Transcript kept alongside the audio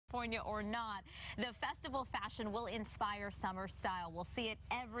California or not, the festival fashion will inspire summer style. We'll see it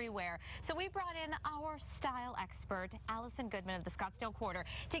everywhere. So we brought in our style expert, Allison Goodman of the Scottsdale Quarter,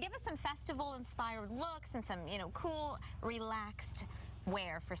 to give us some festival-inspired looks and some, cool, relaxed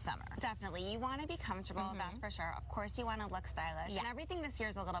wear for summer. Definitely. You want to be comfortable, that's for sure. Of course, you want to look stylish. And everything this year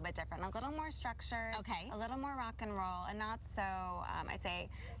is a little bit different. A little more structured, a little more rock and roll, and not so, I'd say,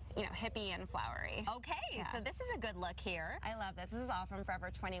 hippie and flowery. Okay, so this is a good look here. I love this. This is all from Forever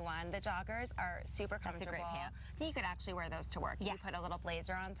 21. The joggers are super comfortable. That's a great pant. You could actually wear those to work. You put a little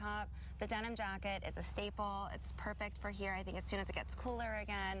blazer on top. The denim jacket is a staple. It's perfect for here. I think as soon as it gets cooler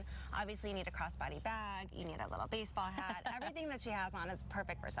again, obviously you need a crossbody bag. You need a little baseball hat. Everything that she has on is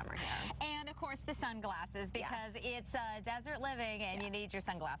perfect for summer here. And of course the sunglasses, because it's desert living and you need your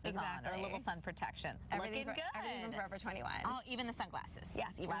sunglasses on, or a little sun protection. Looking good. Everything from Forever 21. Oh, even the sunglasses.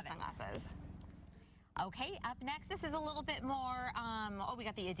 Yes, even the sunglasses. Okay, up next, this is a little bit more, we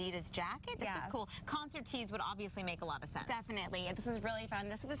got the Adidas jacket. This is cool. Concert tees would obviously make a lot of sense. Definitely, and this is really fun.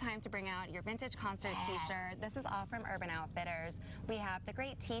 This is the time to bring out your vintage concert t-shirt. This is all from Urban Outfitters. We have the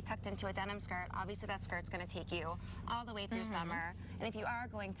great tee tucked into a denim skirt. Obviously, that skirt's going to take you all the way through summer. And if you are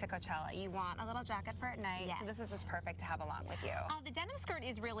going to Coachella, you want a little jacket for at night. So this is just perfect to have along with you. The denim skirt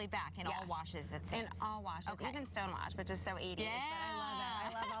is really back in all washes, it seems. In all washes, even stonewash, which is so 80s. But I love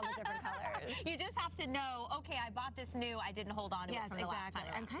it. I love all the different colors. You just have to know, okay, I bought this new, I didn't hold on to it from the last time.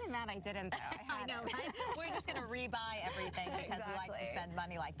 I'm kind of mad I didn't, though. I know, right? We're just going to rebuy everything because we like to spend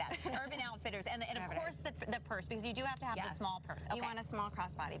money like that. Urban Outfitters, and of course the purse, because you do have to have the small purse. You want a small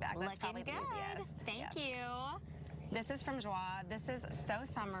crossbody bag. That's probably the easiest. Thank you. This is from Joie. This is so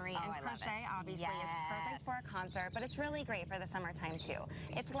summery, and crochet obviously is perfect for a concert, but it's really great for the summertime too.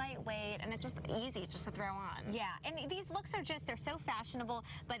 It's lightweight and it's just easy just to throw on. Yeah, and these looks are just, they're so fashionable,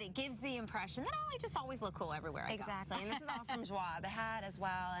 but it gives the impression that, I just always look cool everywhere I go. Exactly, and this is all from Joie, the hat as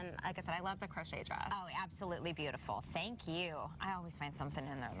well, and like I said, I love the crochet dress. Oh, absolutely beautiful. Thank you. I always find something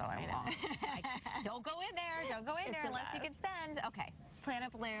in there that I want. Don't go in there, unless you can spend. Okay.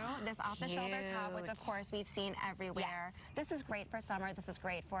 Planet Blue, this off-the-shoulder top, which of course we've seen everywhere. This is great for summer. This is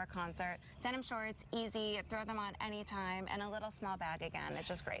great for a concert. Denim shorts, easy, throw them on anytime, and a little small bag again. It's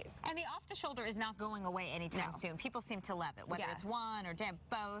just great. And the off-the-shoulder is not going away anytime soon. People seem to love it, whether it's one or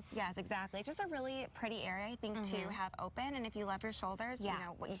both. Yes, exactly. Just a really pretty area, I think, to have open. And if you love your shoulders,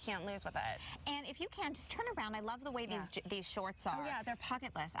 you can't lose with it. And if you can, just turn around. I love the way these shorts are. Oh yeah, they're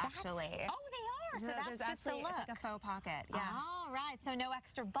pocketless actually. Oh, they are. So that's just a look. It's like a faux pocket. All right. So no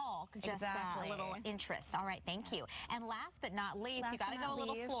extra bulk, just a little interest. All right, thank you. And last but not least, you got to go a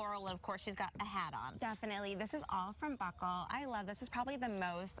little floral, and of course she's got a hat on. Definitely. This is all from Buckle. I love this. Is probably the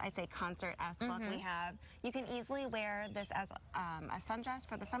most, I'd say, concert-esque look we have. You can easily wear this as a sundress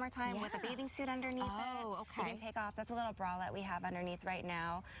for the summertime with a bathing suit underneath it. You can take off. That's a little bralette we have underneath right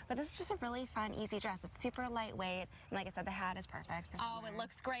now. But this is just a really fun, easy dress. It's super lightweight, and like I said, the hat is perfect for summer. Oh, it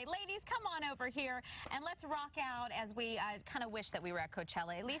looks great. Ladies, come on over here, and let's rock out as we kind of wish that we were at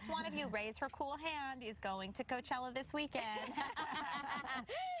Coachella. At least one of you raise her cool hand is going to Coachella this weekend.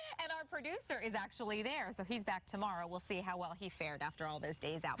 And our producer is actually there, so he's back tomorrow. We'll see how well he fared after all those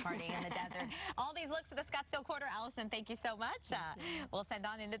days out partying in the desert. All these looks at the Scottsdale Quarter. Allison, thank you so much. We'll send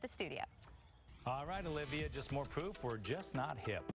on into the studio. All right, Olivia, just more proof we're just not hip.